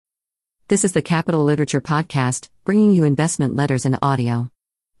This is the Capital Literature Podcast, bringing you investment letters in audio.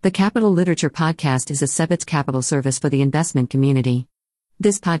 The Capital Literature Podcast is a Sebitz Capital service for the investment community.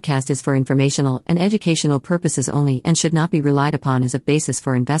 This podcast is for informational and educational purposes only and should not be relied upon as a basis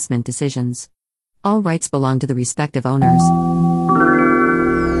for investment decisions. All rights belong to the respective owners.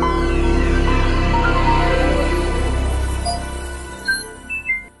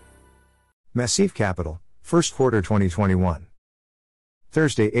 Massif Capital, First Quarter 2021.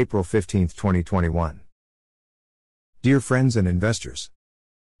 Thursday, April 15, 2021. Dear friends and investors,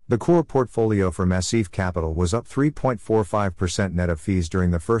 the core portfolio for Massif Capital was up 3.45% net of fees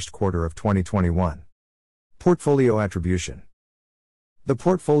during the first quarter of 2021. Portfolio attribution. The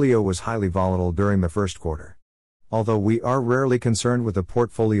portfolio was highly volatile during the first quarter. Although we are rarely concerned with the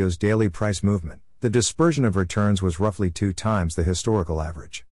portfolio's daily price movement, the dispersion of returns was roughly 2 times the historical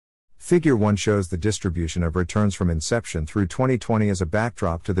average. Figure 1 shows the distribution of returns from inception through 2020 as a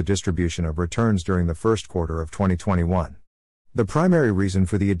backdrop to the distribution of returns during the first quarter of 2021. The primary reason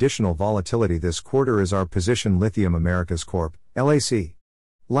for the additional volatility this quarter is our position Lithium Americas Corp., LAC.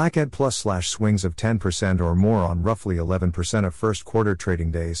 LAC had plus/swings of 10% or more on roughly 11% of first quarter trading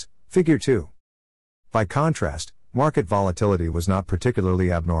days, Figure 2. By contrast, market volatility was not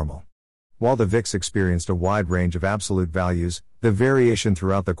particularly abnormal. While the VIX experienced a wide range of absolute values, the variation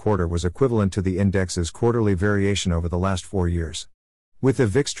throughout the quarter was equivalent to the index's quarterly variation over the last 4 years. With the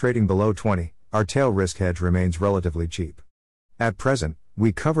VIX trading below 20, our tail risk hedge remains relatively cheap. At present,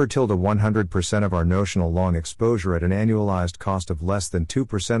 we cover tilde 100% of our notional long exposure at an annualized cost of less than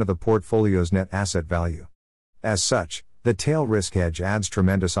 2% of the portfolio's net asset value. As such, the tail risk hedge adds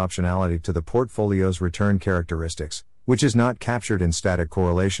tremendous optionality to the portfolio's return characteristics, which is not captured in static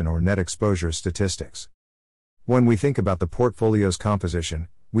correlation or net exposure statistics. When we think about the portfolio's composition,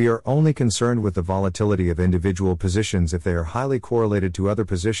 we are only concerned with the volatility of individual positions if they are highly correlated to other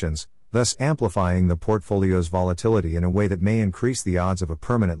positions, thus amplifying the portfolio's volatility in a way that may increase the odds of a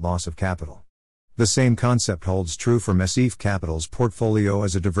permanent loss of capital. The same concept holds true for Massif Capital's portfolio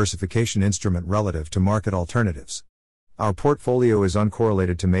as a diversification instrument relative to market alternatives. Our portfolio is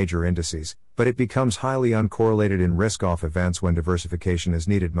uncorrelated to major indices, but it becomes highly uncorrelated in risk-off events when diversification is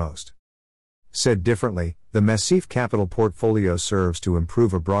needed most. Said differently, the Massif Capital portfolio serves to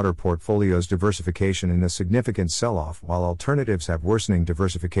improve a broader portfolio's diversification in a significant sell-off while alternatives have worsening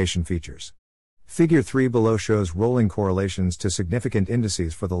diversification features. Figure 3 below shows rolling correlations to significant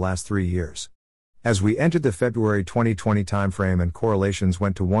indices for the last 3 years. As we entered the February 2020 timeframe and correlations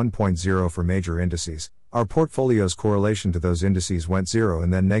went to 1.0 for major indices, our portfolio's correlation to those indices went 0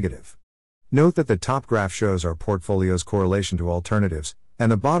 and then negative. Note that the top graph shows our portfolio's correlation to alternatives,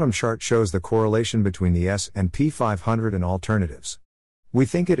 and the bottom chart shows the correlation between the S&P 500 and alternatives. We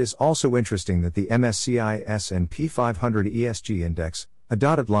think it is also interesting that the MSCI S&P 500 ESG index, a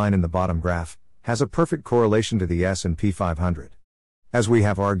dotted line in the bottom graph, has a perfect correlation to the S&P 500. As we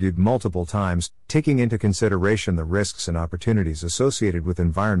have argued multiple times, taking into consideration the risks and opportunities associated with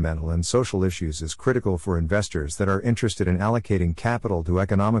environmental and social issues is critical for investors that are interested in allocating capital to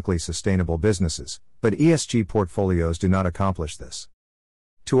economically sustainable businesses, but ESG portfolios do not accomplish this.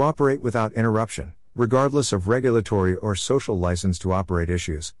 To operate without interruption, regardless of regulatory or social license to operate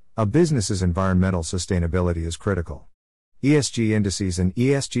issues, a business's environmental sustainability is critical. ESG indices and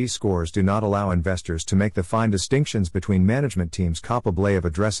ESG scores do not allow investors to make the fine distinctions between management teams capable of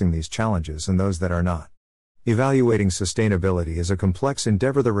addressing these challenges and those that are not. Evaluating sustainability is a complex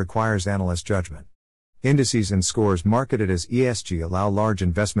endeavor that requires analyst judgment. Indices and scores marketed as ESG allow large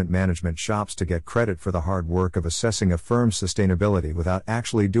investment management shops to get credit for the hard work of assessing a firm's sustainability without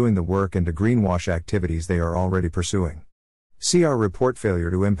actually doing the work and to greenwash activities they are already pursuing. See our report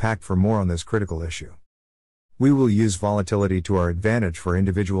Failure to Impact for more on this critical issue. We will use volatility to our advantage for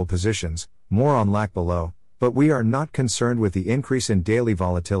individual positions, more on LAC below, but we are not concerned with the increase in daily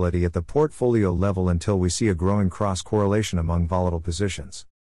volatility at the portfolio level until we see a growing cross-correlation among volatile positions.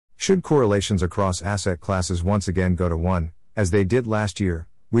 Should correlations across asset classes once again go to 1, as they did last year,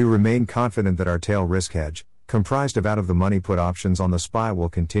 we remain confident that our tail risk hedge, comprised of out-of-the-money put options on the SPY, will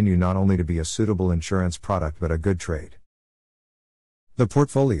continue not only to be a suitable insurance product but a good trade. The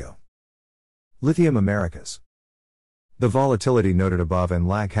portfolio. Lithium Americas. The volatility noted above and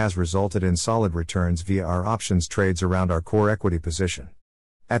LAC has resulted in solid returns via our options trades around our core equity position.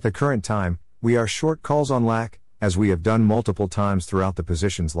 At the current time, we are short calls on LAC, as we have done multiple times throughout the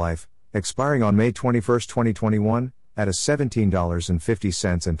position's life, expiring on May 21, 2021, at a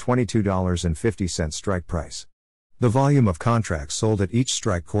 $17.50 and $22.50 strike price. The volume of contracts sold at each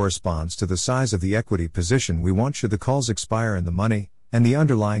strike corresponds to the size of the equity position we want should the calls expire in the money, and the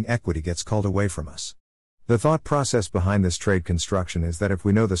underlying equity gets called away from us. The thought process behind this trade construction is that if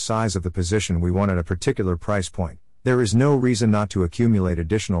we know the size of the position we want at a particular price point, there is no reason not to accumulate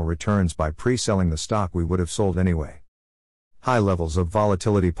additional returns by pre-selling the stock we would have sold anyway. High levels of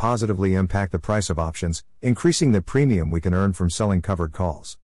volatility positively impact the price of options, increasing the premium we can earn from selling covered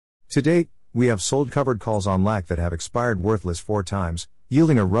calls. To date, we have sold covered calls on LAC that have expired worthless 4 times,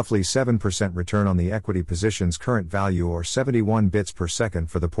 yielding a roughly 7% return on the equity position's current value or 71 bits per second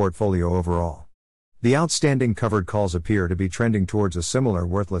for the portfolio overall. The outstanding covered calls appear to be trending towards a similar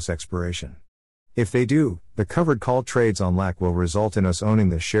worthless expiration. If they do, the covered call trades on LAC will result in us owning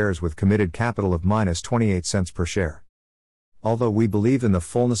the shares with committed capital of minus 28 cents per share. Although we believe in the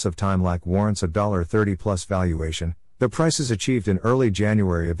fullness of time LAC warrants a $30 plus valuation, the prices achieved in early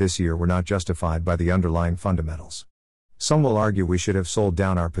January of this year were not justified by the underlying fundamentals. Some will argue we should have sold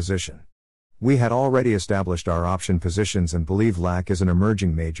down our position. We had already established our option positions and believe LAC is an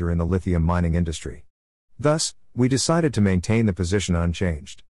emerging major in the lithium mining industry. Thus, we decided to maintain the position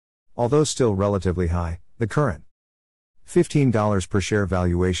unchanged. Although still relatively high, the current $15 per share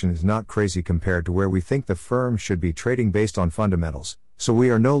valuation is not crazy compared to where we think the firm should be trading based on fundamentals, so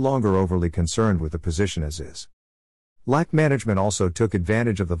we are no longer overly concerned with the position as is. LAC management also took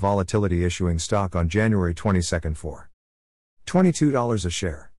advantage of the volatility, issuing stock on January 22 for $22 a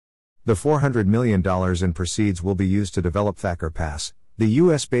share. The $400 million in proceeds will be used to develop Thacker Pass, the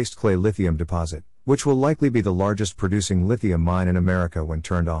US-based clay lithium deposit, which will likely be the largest producing lithium mine in America when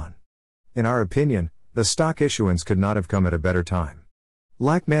turned on. In our opinion, the stock issuance could not have come at a better time.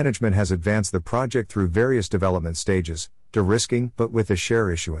 LAC management has advanced the project through various development stages, de-risking, but with the share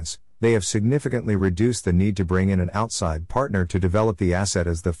issuance, they have significantly reduced the need to bring in an outside partner to develop the asset,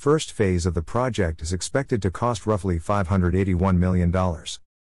 as the first phase of the project is expected to cost roughly $581 million.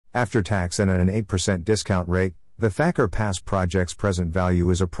 After tax and at an 8% discount rate, the Thacker Pass project's present value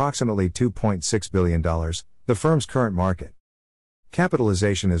is approximately $2.6 billion, the firm's current market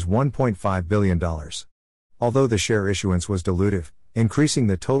capitalization is $1.5 billion. Although the share issuance was dilutive, increasing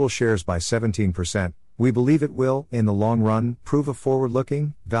the total shares by 17%, we believe it will, in the long run, prove a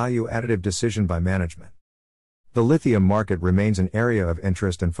forward-looking, value-additive decision by management. The lithium market remains an area of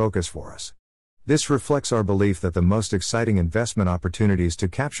interest and focus for us. This reflects our belief that the most exciting investment opportunities to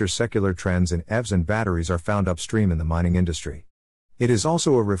capture secular trends in EVs and batteries are found upstream in the mining industry. It is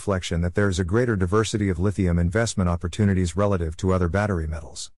also a reflection that there is a greater diversity of lithium investment opportunities relative to other battery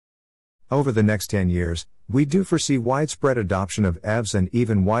metals. Over the next 10 years, we do foresee widespread adoption of EVs and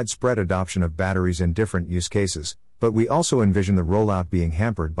even widespread adoption of batteries in different use cases, but we also envision the rollout being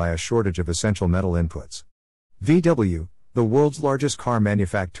hampered by a shortage of essential metal inputs. VW, the world's largest car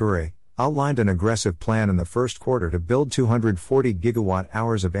manufacturer, outlined an aggressive plan in the first quarter to build 240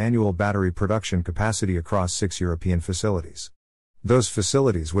 gigawatt-hours of annual battery production capacity across 6 European facilities. Those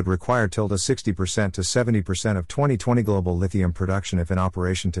facilities would require 60% to 70% of 2020 global lithium production if in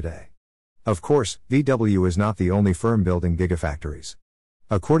operation today. Of course, VW is not the only firm building gigafactories.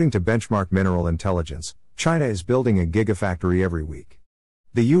 According to Benchmark Mineral Intelligence, China is building a gigafactory every week.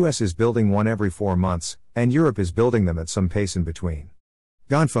 The US is building one every 4 months, and Europe is building them at some pace in between.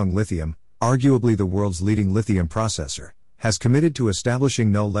 Ganfeng Lithium, arguably the world's leading lithium processor, has committed to establishing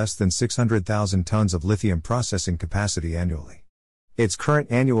no less than 600,000 tons of lithium processing capacity annually. Its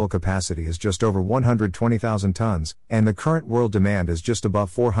current annual capacity is just over 120,000 tons, and the current world demand is just above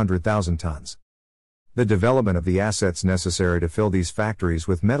 400,000 tons. The development of the assets necessary to fill these factories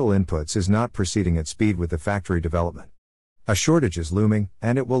with metal inputs is not proceeding at speed with the factory development. A shortage is looming,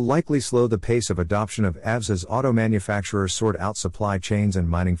 and it will likely slow the pace of adoption of EVs as auto manufacturers sort out supply chains and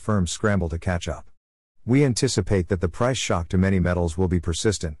mining firms scramble to catch up. We anticipate that the price shock to many metals will be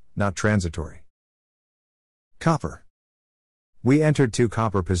persistent, not transitory. Copper. We entered 2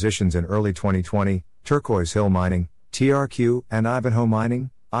 copper positions in early 2020, Turquoise Hill Mining, TRQ, and Ivanhoe Mining,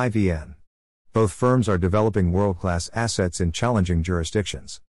 IVN. Both firms are developing world-class assets in challenging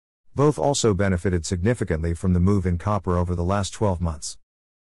jurisdictions. Both also benefited significantly from the move in copper over the last 12 months.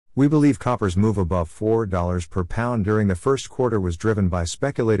 We believe copper's move above $4 per pound during the first quarter was driven by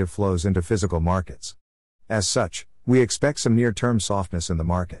speculative flows into physical markets. As such, we expect some near-term softness in the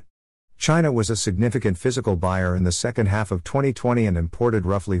market. China was a significant physical buyer in the second half of 2020 and imported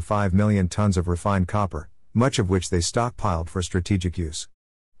roughly 5 million tons of refined copper, much of which they stockpiled for strategic use.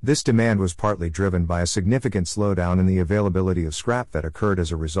 This demand was partly driven by a significant slowdown in the availability of scrap that occurred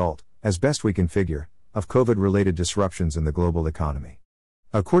as a result, as best we can figure, of COVID-related disruptions in the global economy.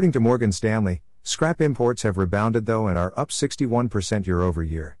 According to Morgan Stanley, scrap imports have rebounded though and are up 61%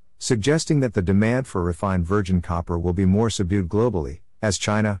 year-over-year, suggesting that the demand for refined virgin copper will be more subdued globally, as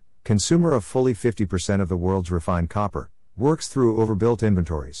China, consumer of fully 50% of the world's refined copper, works through overbuilt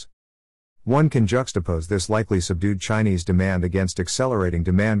inventories. One can juxtapose this likely subdued Chinese demand against accelerating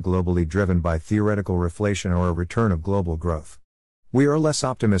demand globally driven by theoretical reflation or a return of global growth. We are less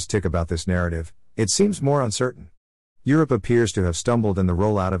optimistic about this narrative, it seems more uncertain. Europe appears to have stumbled in the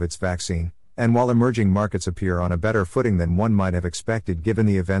rollout of its vaccine, and while emerging markets appear on a better footing than one might have expected given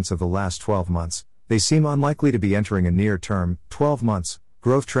the events of the last 12 months, they seem unlikely to be entering a near-term, 12 months,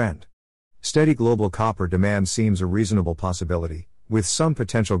 growth trend. Steady global copper demand seems a reasonable possibility, with some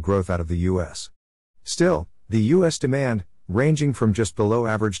potential growth out of the U.S. Still, the U.S. demand, ranging from just below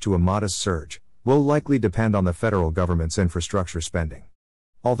average to a modest surge, will likely depend on the federal government's infrastructure spending.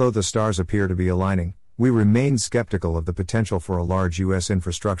 Although the stars appear to be aligning, we remain skeptical of the potential for a large U.S.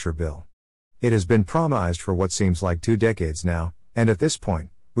 infrastructure bill. It has been promised for what seems like 2 decades now, and at this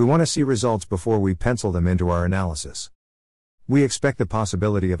point, we want to see results before we pencil them into our analysis. We expect the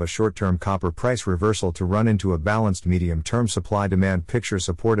possibility of a short-term copper price reversal to run into a balanced medium-term supply-demand picture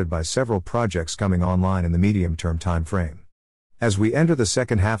supported by several projects coming online in the medium-term time frame. As we enter the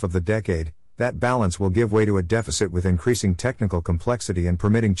second half of the decade, that balance will give way to a deficit with increasing technical complexity and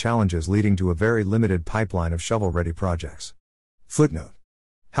permitting challenges leading to a very limited pipeline of shovel-ready projects. Footnote: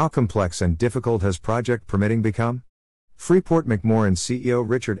 how complex and difficult has project permitting become? Freeport-McMoRan CEO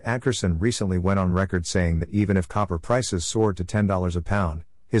Richard Adkerson recently went on record saying that even if copper prices soared to $10 a pound,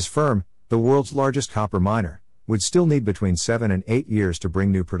 his firm, the world's largest copper miner, would still need between 7 and 8 years to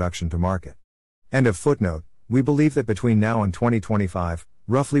bring new production to market. End of footnote. We believe that between now and 2025,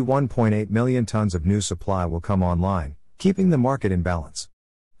 roughly 1.8 million tons of new supply will come online, keeping the market in balance.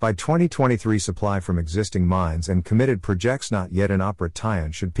 By 2023, supply from existing mines and committed projects not yet in opera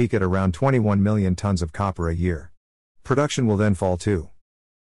tie-in should peak at around 21 million tons of copper a year. Production will then fall to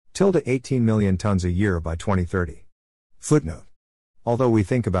 18 million tons a year by 2030. Footnote: although we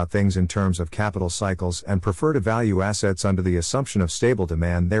think about things in terms of capital cycles and prefer to value assets under the assumption of stable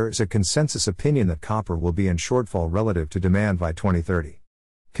demand, there is a consensus opinion that copper will be in shortfall relative to demand by 2030.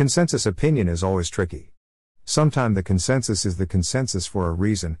 Consensus opinion is always tricky. Sometimes the consensus is the consensus for a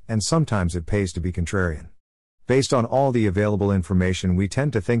reason, and sometimes it pays to be contrarian. Based on all the available information, we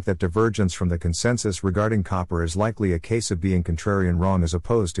tend to think that divergence from the consensus regarding copper is likely a case of being contrarian wrong as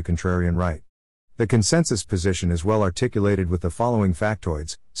opposed to contrarian right. The consensus position is well articulated with the following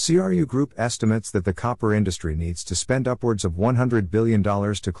factoids. CRU Group estimates that the copper industry needs to spend upwards of $100 billion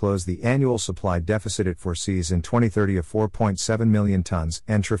to close the annual supply deficit it foresees in 2030 of 4.7 million tons,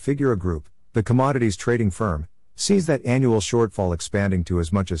 and Trafigura Group, the commodities trading firm, sees that annual shortfall expanding to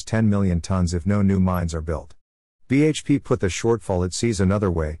as much as 10 million tons if no new mines are built. BHP put the shortfall it sees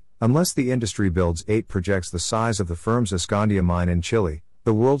another way: unless the industry builds 8 projects the size of the firm's Escondida mine in Chile,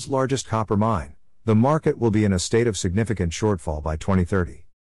 the world's largest copper mine, the market will be in a state of significant shortfall by 2030.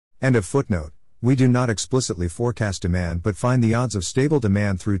 End of footnote. We do not explicitly forecast demand but find the odds of stable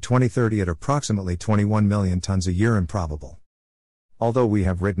demand through 2030 at approximately 21 million tons a year improbable. Although we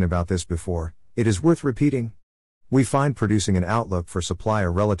have written about this before, it is worth repeating. We find producing an outlook for supply a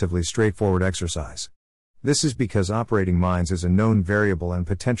relatively straightforward exercise. This is because operating mines is a known variable and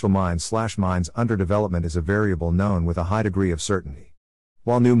potential mines/mines under development is a variable known with a high degree of certainty.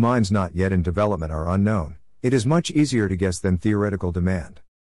 While new mines not yet in development are unknown, it is much easier to guess than theoretical demand.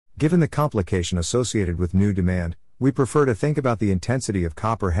 Given the complication associated with new demand, we prefer to think about the intensity of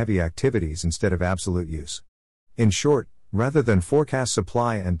copper-heavy activities instead of absolute use. In short, rather than forecast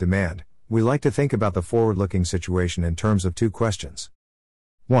supply and demand, we like to think about the forward-looking situation in terms of 2 questions.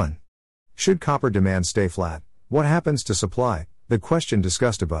 1. Should copper demand stay flat, what happens to supply, the question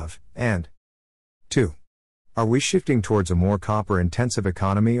discussed above, and 2. Are we shifting towards a more copper-intensive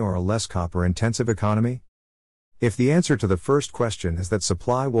economy or a less copper-intensive economy? If the answer to the first question is that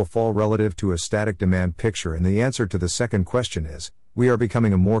supply will fall relative to a static demand picture and the answer to the second question is, we are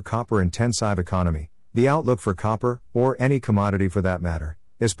becoming a more copper-intensive economy, the outlook for copper, or any commodity for that matter,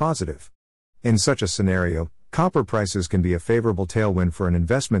 is positive. In such a scenario, copper prices can be a favorable tailwind for an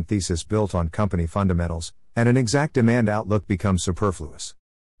investment thesis built on company fundamentals, and an exact demand outlook becomes superfluous.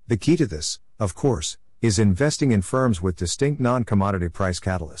 The key to this, of course, is investing in firms with distinct non-commodity price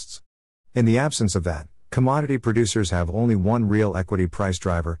catalysts. In the absence of that, commodity producers have only one real equity price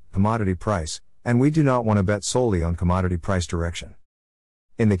driver, commodity price, and we do not want to bet solely on commodity price direction.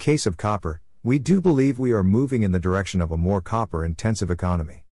 In the case of copper, we do believe we are moving in the direction of a more copper-intensive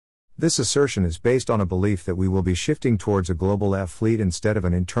economy. This assertion is based on a belief that we will be shifting towards a global F fleet instead of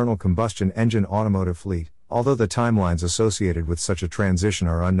an internal combustion engine automotive fleet, although the timelines associated with such a transition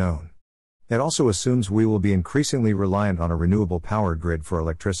are unknown. It also assumes we will be increasingly reliant on a renewable power grid for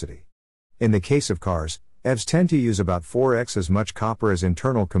electricity. In the case of cars, EVs tend to use about 4x as much copper as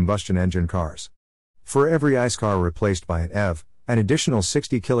internal combustion engine cars. For every ICE car replaced by an EV, an additional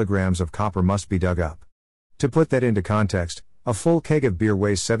 60 kilograms of copper must be dug up. To put that into context, a full keg of beer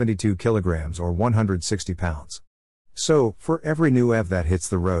weighs 72 kilograms or 160 pounds. So, for every new EV that hits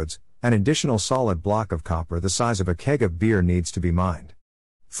the roads, an additional solid block of copper the size of a keg of beer needs to be mined.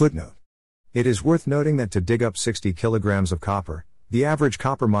 Footnote. It is worth noting that to dig up 60 kilograms of copper, the average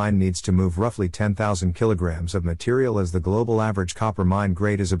copper mine needs to move roughly 10,000 kilograms of material, as the global average copper mine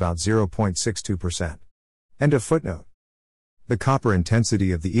grade is about 0.62%. End of footnote. The copper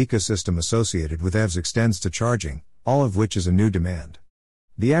intensity of the ecosystem associated with EVs extends to charging, all of which is a new demand.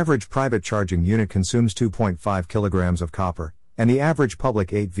 The average private charging unit consumes 2.5 kilograms of copper, and the average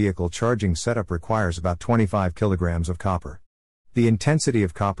public 8-vehicle charging setup requires about 25 kilograms of copper. The intensity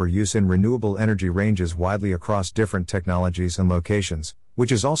of copper use in renewable energy ranges widely across different technologies and locations,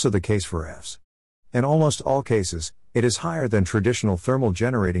 which is also the case for EVs. In almost all cases, it is higher than traditional thermal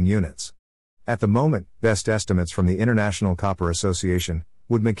generating units. At the moment, best estimates from the International Copper Association,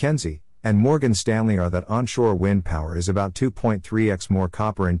 Wood Mackenzie, and Morgan Stanley are that onshore wind power is about 2.3x more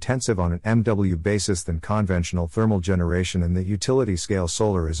copper intensive on an MW basis than conventional thermal generation, and that utility scale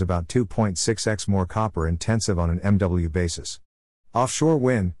solar is about 2.6x more copper intensive on an MW basis. Offshore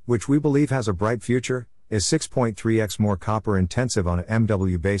wind, which we believe has a bright future, is 6.3x more copper intensive on an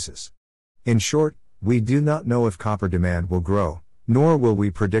MW basis. In short, we do not know if copper demand will grow, nor will we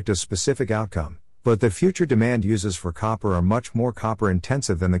predict a specific outcome, but the future demand uses for copper are much more copper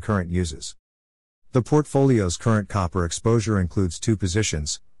intensive than the current uses. The portfolio's current copper exposure includes two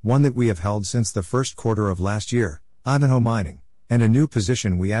positions, one that we have held since the first quarter of last year, Ivanhoe Mining, and a new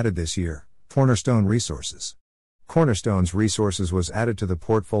position we added this year, Cornerstone Resources. Cornerstone Resources was added to the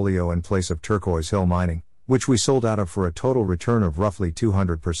portfolio in place of Turquoise Hill Mining, which we sold out of for a total return of roughly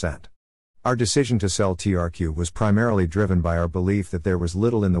 200%. Our decision to sell TRQ was primarily driven by our belief that there was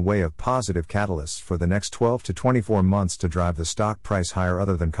little in the way of positive catalysts for the next 12 to 24 months to drive the stock price higher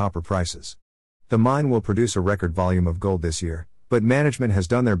other than copper prices. The mine will produce a record volume of gold this year, but management has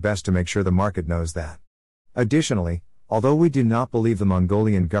done their best to make sure the market knows that. Additionally, although we do not believe the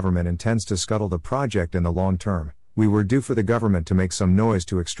Mongolian government intends to scuttle the project in the long term, we were due for the government to make some noise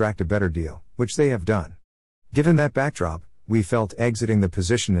to extract a better deal, which they have done. Given that backdrop, we felt exiting the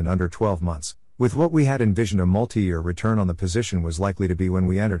position in under 12 months, with what we had envisioned a multi-year return on the position was likely to be when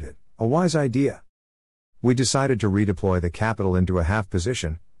we entered it, a wise idea. We decided to redeploy the capital into a half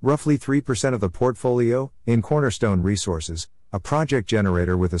position, roughly 3% of the portfolio, in Cornerstone Resources, a project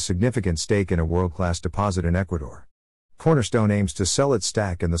generator with a significant stake in a world-class deposit in Ecuador. Cornerstone aims to sell its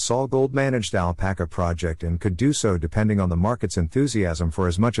stack in the SolGold managed Alpaca project and could do so depending on the market's enthusiasm for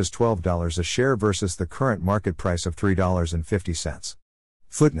as much as $12 a share versus the current market price of $3.50.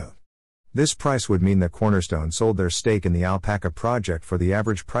 Footnote. This price would mean that Cornerstone sold their stake in the Alpaca project for the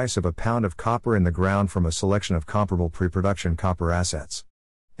average price of a pound of copper in the ground from a selection of comparable pre-production copper assets.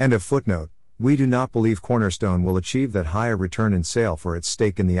 End of footnote. We do not believe Cornerstone will achieve that higher return in sale for its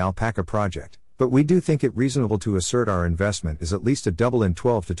stake in the Alpaca project, but we do think it reasonable to assert our investment is at least a double in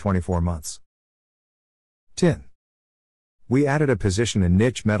 12 to 24 months. Tin. We added a position in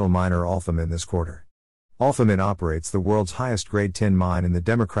niche metal miner Alphamin this quarter. Alphamin operates the world's highest grade tin mine in the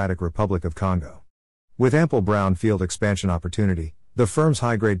Democratic Republic of Congo. With ample brownfield expansion opportunity, the firm's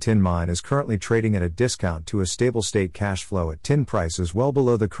high-grade tin mine is currently trading at a discount to a stable state cash flow at tin prices well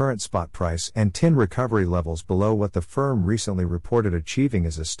below the current spot price and tin recovery levels below what the firm recently reported achieving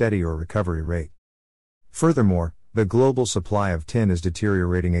as a steady or recovery rate. Furthermore, the global supply of tin is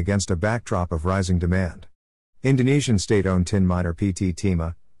deteriorating against a backdrop of rising demand. Indonesian state-owned tin miner PT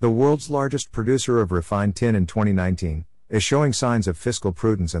Timah, the world's largest producer of refined tin in 2019, is showing signs of fiscal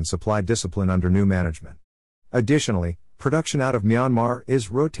prudence and supply discipline under new management. Additionally, production out of Myanmar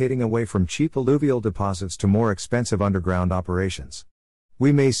is rotating away from cheap alluvial deposits to more expensive underground operations.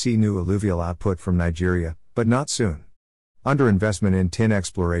 We may see new alluvial output from Nigeria, but not soon. Underinvestment in tin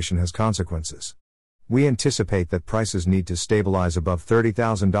exploration has consequences. We anticipate that prices need to stabilize above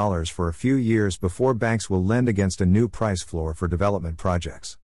 $30,000 for a few years before banks will lend against a new price floor for development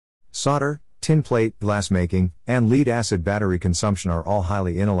projects. Solder, tin plate, glassmaking, and lead-acid battery consumption are all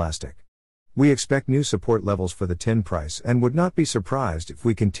highly inelastic. We expect new support levels for the tin price and would not be surprised if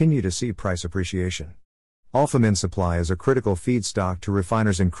we continue to see price appreciation. Alphamin supply is a critical feedstock to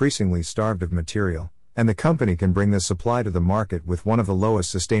refiners increasingly starved of material, and the company can bring this supply to the market with one of the lowest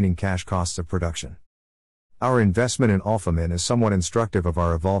sustaining cash costs of production. Our investment in Alphamin is somewhat instructive of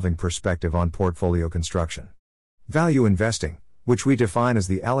our evolving perspective on portfolio construction. Value investing, which we define as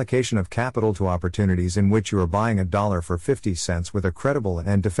the allocation of capital to opportunities in which you are buying a dollar for 50 cents with a credible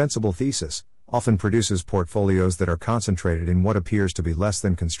and defensible thesis, often produces portfolios that are concentrated in what appears to be less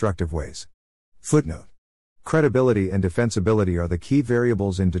than constructive ways. Footnote. Credibility and defensibility are the key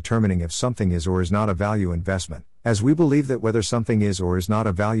variables in determining if something is or is not a value investment, as we believe that whether something is or is not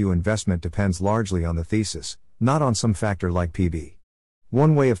a value investment depends largely on the thesis, not on some factor like PB.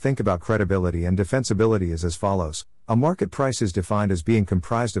 One way of think about credibility and defensibility is as follows. A market price is defined as being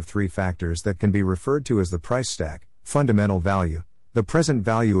comprised of three factors that can be referred to as the price stack: fundamental value, the present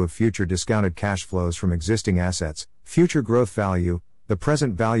value of future discounted cash flows from existing assets; future growth value, the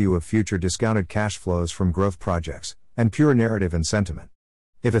present value of future discounted cash flows from growth projects; and pure narrative and sentiment.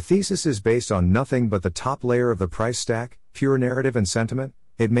 If a thesis is based on nothing but the top layer of the price stack, pure narrative and sentiment,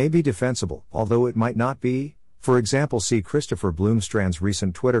 it may be defensible, although it might not be. For example, see Christopher Bloomstrand's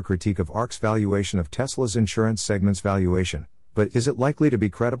recent Twitter critique of ARK's valuation of Tesla's insurance segment's valuation. But is it likely to be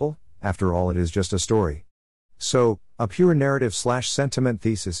credible? After all, it is just a story. So, a pure narrative/sentiment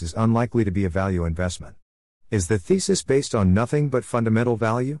thesis is unlikely to be a value investment. Is the thesis based on nothing but fundamental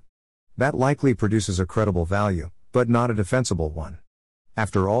value? That likely produces a credible value, but not a defensible one.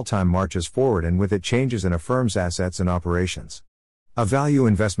 After all, time marches forward and with it changes in a firm's assets and operations. A value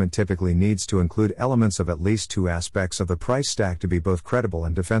investment typically needs to include elements of at least two aspects of the price stack to be both credible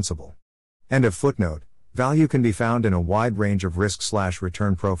and defensible. End of footnote. Value can be found in a wide range of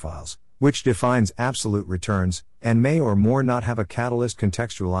risk/return profiles, which defines absolute returns, and may or may not have a catalyst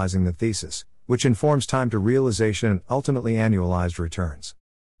contextualizing the thesis, which informs time to realization and ultimately annualized returns.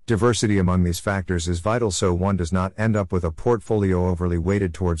 Diversity among these factors is vital so one does not end up with a portfolio overly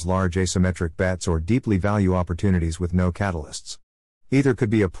weighted towards large asymmetric bets or deeply value opportunities with no catalysts. Either could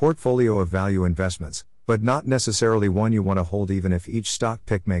be a portfolio of value investments, but not necessarily one you want to hold even if each stock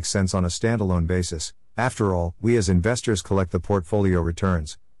pick makes sense on a standalone basis. After all, we as investors collect the portfolio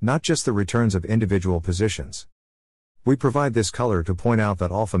returns, not just the returns of individual positions. We provide this color to point out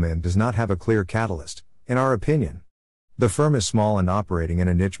that Alphamin does not have a clear catalyst, in our opinion. The firm is small and operating in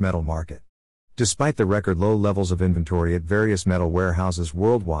a niche metal market. Despite the record low levels of inventory at various metal warehouses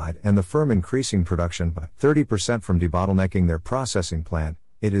worldwide and the firm increasing production by 30% from debottlenecking their processing plant,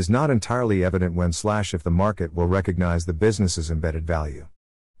 it is not entirely evident when/if the market will recognize the business's embedded value.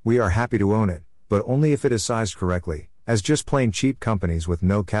 We are happy to own it, but only if it is sized correctly, as just plain cheap companies with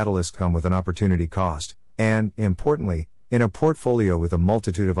no catalyst come with an opportunity cost, and, importantly, in a portfolio with a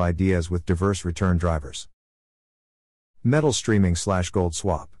multitude of ideas with diverse return drivers. Metal streaming/gold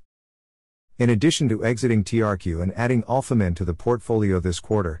swap. In addition to exiting TRQ and adding Alphamin to the portfolio this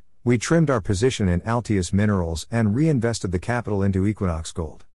quarter, we trimmed our position in Altius Minerals and reinvested the capital into Equinox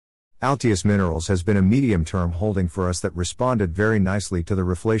Gold. Altius Minerals has been a medium-term holding for us that responded very nicely to the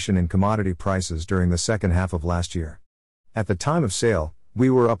reflation in commodity prices during the second half of last year. At the time of sale,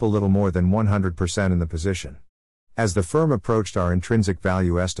 we were up a little more than 100% in the position. As the firm approached our intrinsic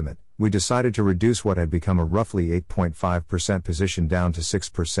value estimate, we decided to reduce what had become a roughly 8.5% position down to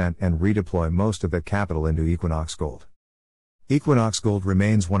 6% and redeploy most of that capital into Equinox Gold. Equinox Gold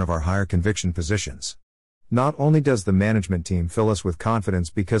remains one of our higher conviction positions. Not only does the management team fill us with confidence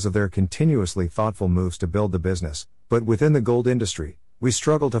because of their continuously thoughtful moves to build the business, but within the gold industry, we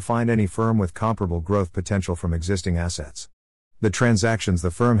struggle to find any firm with comparable growth potential from existing assets. The transactions the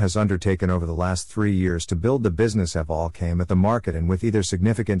firm has undertaken over the last 3 years to build the business have all came at the market and with either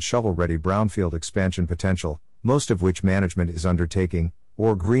significant shovel-ready brownfield expansion potential, most of which management is undertaking,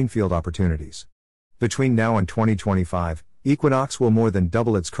 or greenfield opportunities. Between now and 2025, Equinox will more than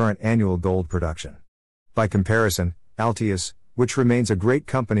double its current annual gold production. By comparison, Altius, which remains a great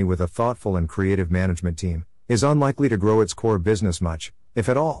company with a thoughtful and creative management team, is unlikely to grow its core business much, if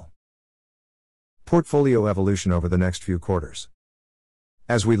at all. Portfolio evolution over the next few quarters.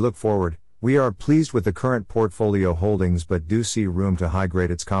 As we look forward, we are pleased with the current portfolio holdings but do see room to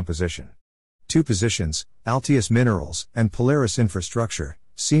high-grade its composition. Two positions, Altius Minerals and Polaris Infrastructure,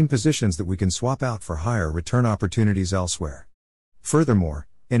 seem positions that we can swap out for higher return opportunities elsewhere. Furthermore,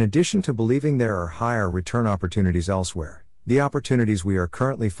 in addition to believing there are higher return opportunities elsewhere, the opportunities we are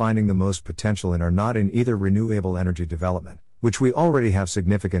currently finding the most potential in are not in either renewable energy development, which we already have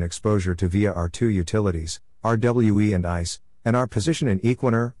significant exposure to via our two utilities, RWE and ICE, and our position in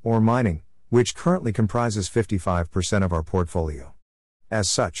Equinor, or mining, which currently comprises 55% of our portfolio. As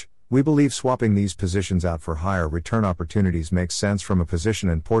such, we believe swapping these positions out for higher return opportunities makes sense from a position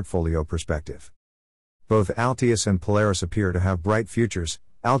and portfolio perspective. Both Altius and Polaris appear to have bright futures,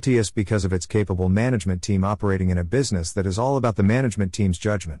 Altius because of its capable management team operating in a business that is all about the management team's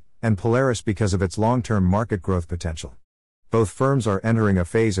judgment, and Polaris because of its long-term market growth potential. Both firms are entering a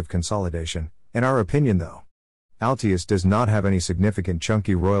phase of consolidation, in our opinion though. Altius does not have any significant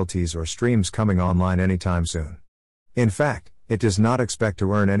chunky royalties or streams coming online anytime soon. In fact, it does not expect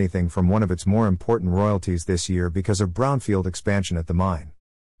to earn anything from one of its more important royalties this year because of brownfield expansion at the mine.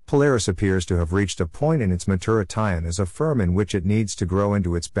 Polaris appears to have reached a point in its maturity as a firm in which it needs to grow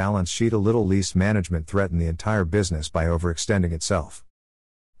into its balance sheet a little, lest management threaten the entire business by overextending itself.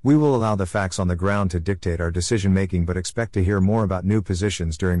 We will allow the facts on the ground to dictate our decision making, but expect to hear more about new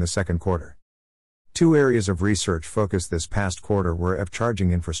positions during the second quarter. Two areas of research focused this past quarter were EV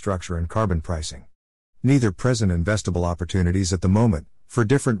charging infrastructure and carbon pricing. Neither present investable opportunities at the moment, for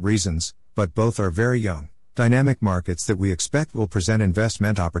different reasons, but both are very young, dynamic markets that we expect will present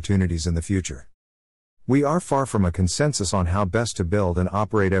investment opportunities in the future. We are far from a consensus on how best to build and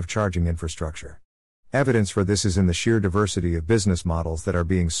operate EV charging infrastructure. Evidence for this is in the sheer diversity of business models that are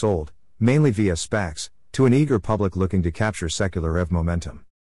being sold, mainly via SPACs, to an eager public looking to capture secular EV momentum.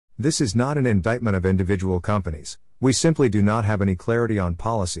 This is not an indictment of individual companies. We simply do not have any clarity on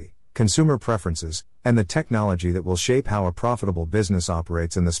policy, consumer preferences, and the technology that will shape how a profitable business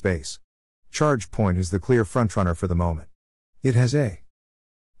operates in the space. ChargePoint is the clear frontrunner for the moment. It has a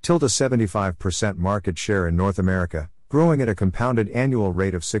 75% market share in North America, growing at a compounded annual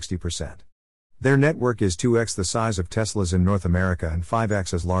rate of 60%. Their network is 2x the size of Tesla's in North America and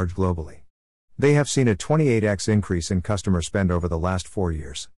 5x as large globally. They have seen a 28x increase in customer spend over the last 4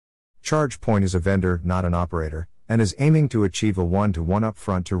 years. ChargePoint is a vendor, not an operator, and is aiming to achieve a 1-to-1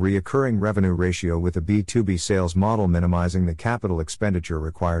 upfront to recurring revenue ratio with a B2B sales model, minimizing the capital expenditure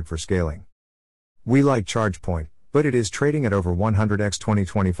required for scaling. We like ChargePoint, but it is trading at over 100x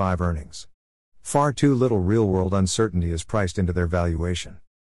 2025 earnings. Far too little real-world uncertainty is priced into their valuation.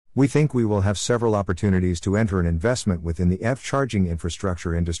 We think we will have several opportunities to enter an investment within the EV charging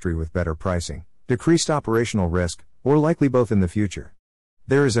infrastructure industry with better pricing, decreased operational risk, or likely both in the future.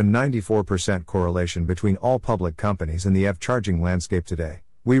 There is a 94% correlation between all public companies and the EV charging landscape today.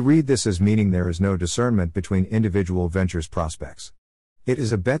 We read this as meaning there is no discernment between individual ventures' prospects. It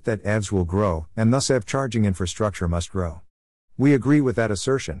is a bet that EVs will grow, and thus EV charging infrastructure must grow. We agree with that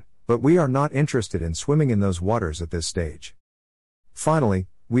assertion, but we are not interested in swimming in those waters at this stage. Finally,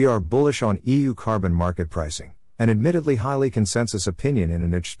 we are bullish on EU carbon market pricing, an admittedly highly consensus opinion in a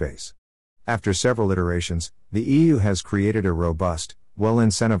niche space. After several iterations, the EU has created a robust,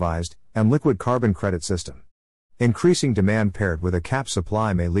 well-incentivized, and liquid carbon credit system. Increasing demand paired with a capped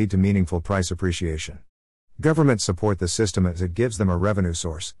supply may lead to meaningful price appreciation. Governments support the system as it gives them a revenue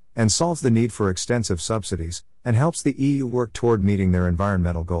source, and solves the need for extensive subsidies, and helps the EU work toward meeting their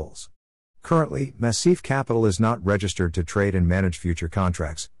environmental goals. Currently, Massif Capital is not registered to trade and manage future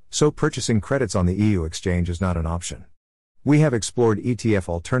contracts, so purchasing credits on the EU exchange is not an option. We have explored ETF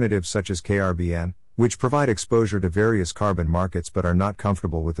alternatives such as KRBN, which provide exposure to various carbon markets but are not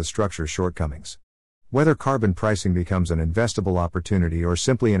comfortable with the structure's shortcomings. Whether carbon pricing becomes an investable opportunity or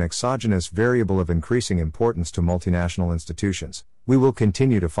simply an exogenous variable of increasing importance to multinational institutions, we will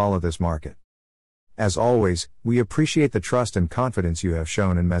continue to follow this market. As always, we appreciate the trust and confidence you have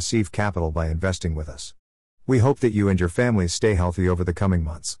shown in Massif Capital by investing with us. We hope that you and your families stay healthy over the coming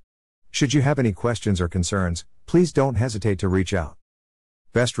months. Should you have any questions or concerns, please don't hesitate to reach out.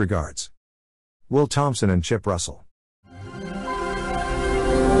 Best regards. Will Thompson and Chip Russell.